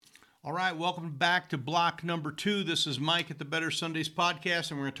All right, welcome back to block number 2. This is Mike at the Better Sundays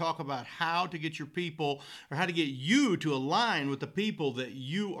podcast, and we're going to talk about how to get your people, or how to get you to align with the people that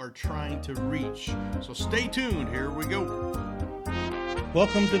you are trying to reach. So stay tuned. Here we go.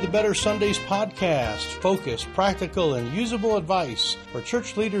 Welcome to the Better Sundays podcast. Focused, practical, and usable advice for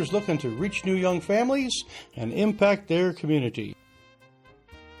church leaders looking to reach new young families and impact their community.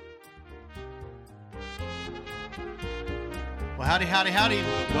 Well, howdy.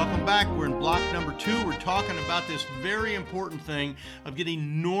 Welcome back. We're in block number 2. We're talking about this very important thing of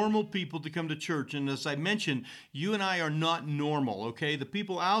getting normal people to come to church. And as I mentioned, you and I are not normal, okay? The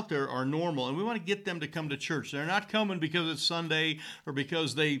people out there are normal, and we want to get them to come to church. They're not coming because it's Sunday or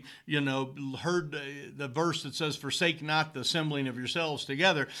because they, heard the verse that says, forsake not the assembling of yourselves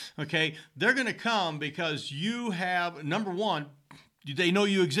together, okay? They're going to come because you have, number one, they know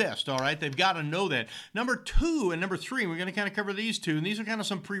you exist, all right? They've got to know that. Number 2 and number 3, we're going to kind of cover these two, and these are kind of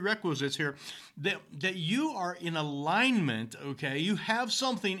some prerequisites here, that you are in alignment, okay? You have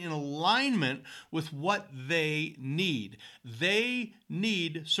something in alignment with what they need. They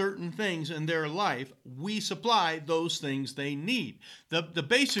need certain things in their life. We supply those things they need. The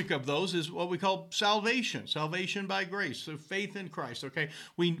basic of those is what we call salvation by grace, so faith in Christ, okay?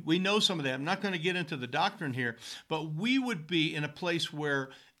 We know some of that. I'm not going to get into the doctrine here, but we would be in a place where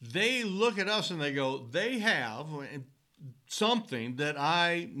they look at us and they go, they have something that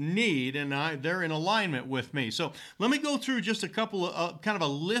I need, and they're in alignment with me. So let me go through just a couple of kind of a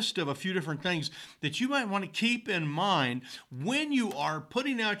list of a few different things that you might want to keep in mind when you are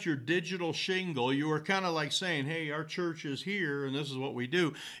putting out your digital shingle. You are kind of like saying, hey, our church is here and this is what we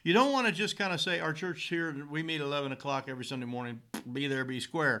do. You don't want to just kind of say, our church is here, we meet 11 o'clock every Sunday morning, be there, be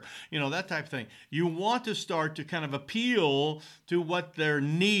square, that type of thing. You want to start to kind of appeal to what their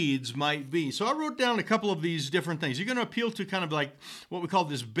needs might be. So I wrote down a couple of these different things. You're going to appeal to kind of like what we call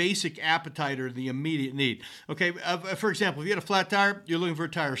this basic appetite or the immediate need. Okay, for example, if you had a flat tire, you're looking for a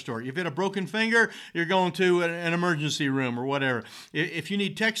tire store. If you had a broken finger, you're going to an emergency room or whatever. If you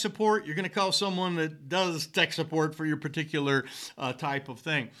need tech support, you're going to call someone that does tech support for your particular type of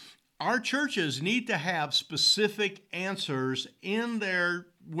thing. Our churches need to have specific answers in there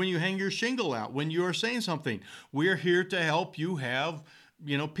when you hang your shingle out, when you are saying something. We're here to help you have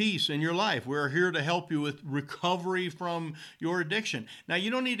peace in your life. We're here to help you with recovery from your addiction. Now,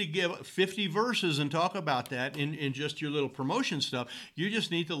 you don't need to give 50 verses and talk about that in just your little promotion stuff. You just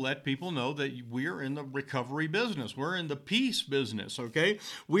need to let people know that we're in the recovery business. We're in the peace business, okay?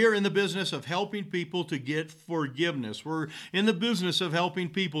 We are in the business of helping people to get forgiveness. We're in the business of helping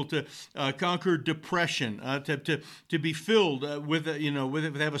people to conquer depression, to be filled with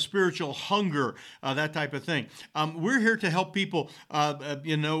have a spiritual hunger, that type of thing. We're here to help people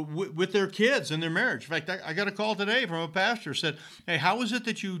with their kids and their marriage. In fact, I got a call today from a pastor said, hey, how is it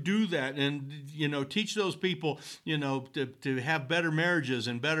that you do that and, teach those people, to have better marriages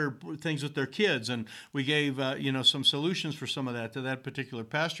and better things with their kids? And we gave, some solutions for some of that to that particular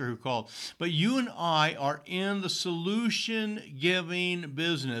pastor who called. But you and I are in the solution-giving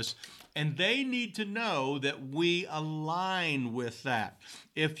business, and they need to know that we align with that.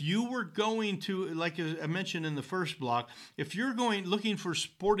 If you were going to, like I mentioned in the first block, if you're looking for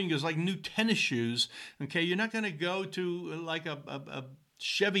sporting goods like new tennis shoes, okay, you're not going to go to like a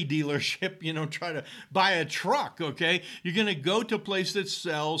Chevy dealership, try to buy a truck, okay? You're going to go to a place that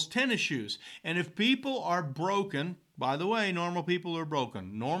sells tennis shoes. And if people are broken, by the way, normal people are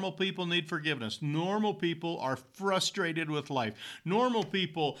broken. Normal people need forgiveness. Normal people are frustrated with life. Normal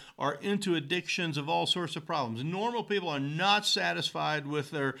people are into addictions of all sorts of problems. Normal people are not satisfied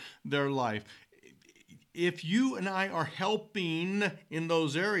with their life. If you and I are helping in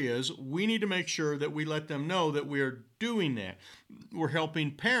those areas, we need to make sure that we let them know that we are doing that. We're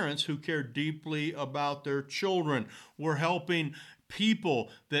helping parents who care deeply about their children. We're helping people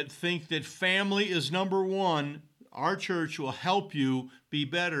that think that family is number one. Our church will help you be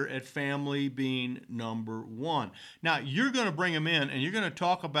better at family being number one. Now, you're going to bring them in and you're going to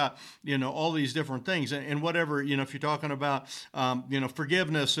talk about, all these different things and whatever, if you're talking about,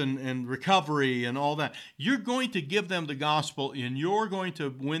 forgiveness and recovery and all that, you're going to give them the gospel and you're going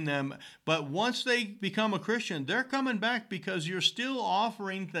to win them. But once they become a Christian, they're coming back because you're still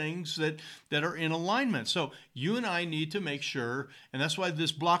offering things that are in alignment. So you and I need to make sure, and that's why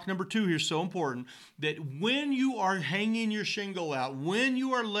this block number 2 here is so important, that when you are hanging your shingle out, when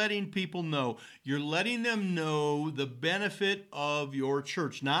you are letting people know, you're letting them know the benefit of your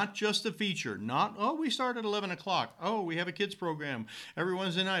church, not just the feature, not, we start at 11 o'clock. We have a kids program every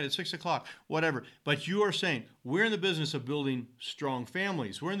Wednesday night at 6 o'clock, whatever. But you are saying, We're in the business of building strong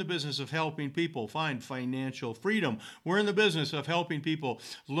families. We're in the business of helping people find financial freedom. We're in the business of helping people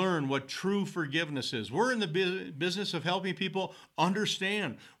learn what true forgiveness is. We're in the business of helping people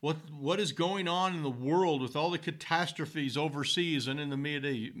understand what is going on in the world with all the catastrophes overseas and in the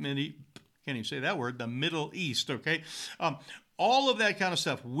can't even say that word, the Middle East, okay? All of that kind of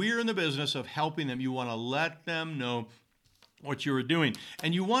stuff. We're in the business of helping them. You want to let them know what you are doing,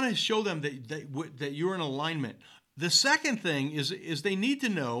 and you want to show them that you're in alignment. The second thing is they need to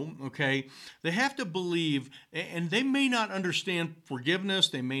know, okay, they have to believe, and they may not understand forgiveness,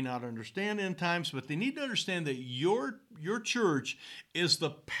 they may not understand end times, but they need to understand that your church is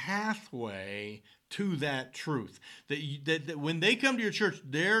the pathway to that truth. That when they come to your church,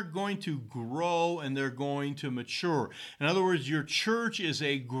 they're going to grow and they're going to mature. In other words, your church is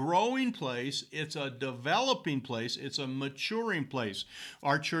a growing place, it's a developing place, it's a maturing place.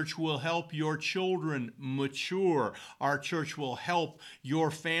 Our church will help your children mature. Our church will help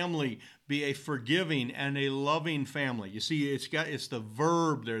your family be a forgiving and a loving family. You see, it's the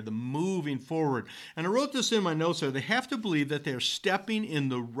verb there, the moving forward. And I wrote this in my notes there. They have to believe that they're stepping in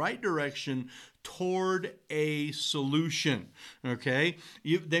the right direction toward a solution, okay?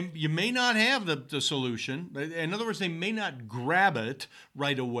 You may not have the solution. In other words, they may not grab it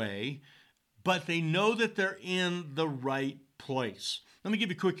right away, but they know that they're in the right place. Let me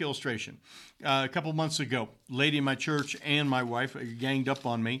give you a quick illustration. A couple months ago, a lady in my church and my wife ganged up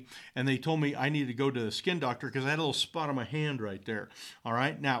on me, and they told me I needed to go to the skin doctor because I had a little spot on my hand right there. All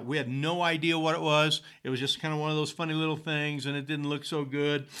right? Now, we had no idea what it was. It was just kind of one of those funny little things, and it didn't look so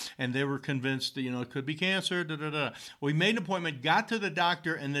good, and they were convinced that, it could be cancer, We made an appointment, got to the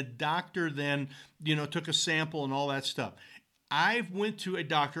doctor, and the doctor then, took a sample and all that stuff. I went to a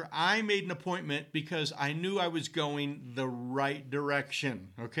doctor. I made an appointment because I knew I was going the right direction,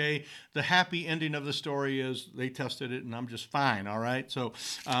 okay? The happy ending of the story is they tested it and I'm just fine, all right? So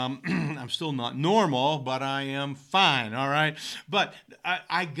I'm still not normal, but I am fine, all right? But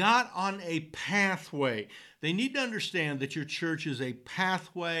I got on a pathway. They need to understand that your church is a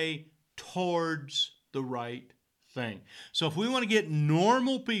pathway towards the right thing. So if we want to get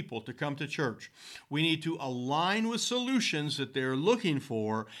normal people to come to church, we need to align with solutions that they're looking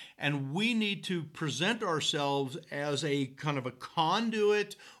for, and we need to present ourselves as a kind of a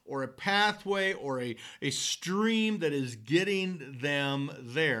conduit or a pathway or a stream that is getting them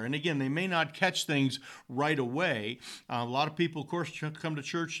there. And again, they may not catch things right away. A lot of people, of course, come to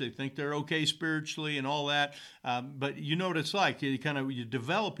church. They think they're okay spiritually and all that. But you know what it's like. You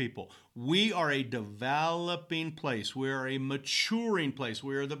develop people. We are a developing place. We are a maturing place.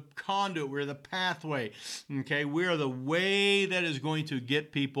 We are the conduit. We're the pathway. Okay, we are the way that is going to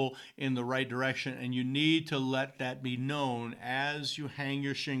get people in the right direction. And you need to let that be known as you hang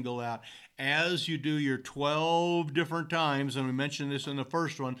your shingle out, as you do your 12 different times. And we mentioned this in the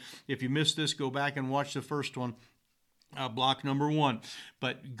first one. If you missed this, go back and watch the first one. Block number 1.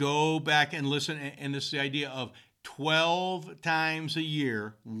 But go back and listen. And this is the idea of 12 times a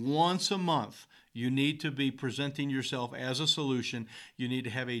year, once a month, you need to be presenting yourself as a solution. You need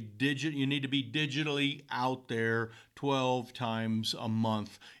to have you need to be digitally out there 12 times a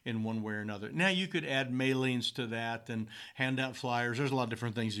month in one way or another. Now, you could add mailings to that and hand out flyers. There's a lot of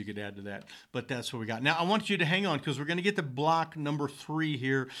different things you could add to that, but that's what we got. Now, I want you to hang on because we're going to get to block number 3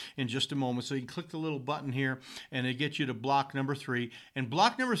 here in just a moment. So you can click the little button here and it gets you to block number 3. And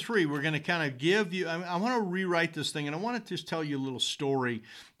block number 3, we're going to kind of give you, I want to rewrite this thing, and I want to just tell you a little story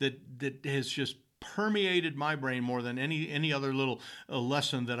that has just permeated my brain more than any other little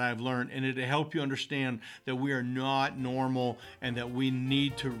lesson that I've learned, and it'll help you understand that we are not normal and that we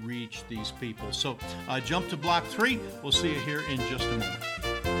need to reach these people. So jump to block 3. We'll see you here in just a moment.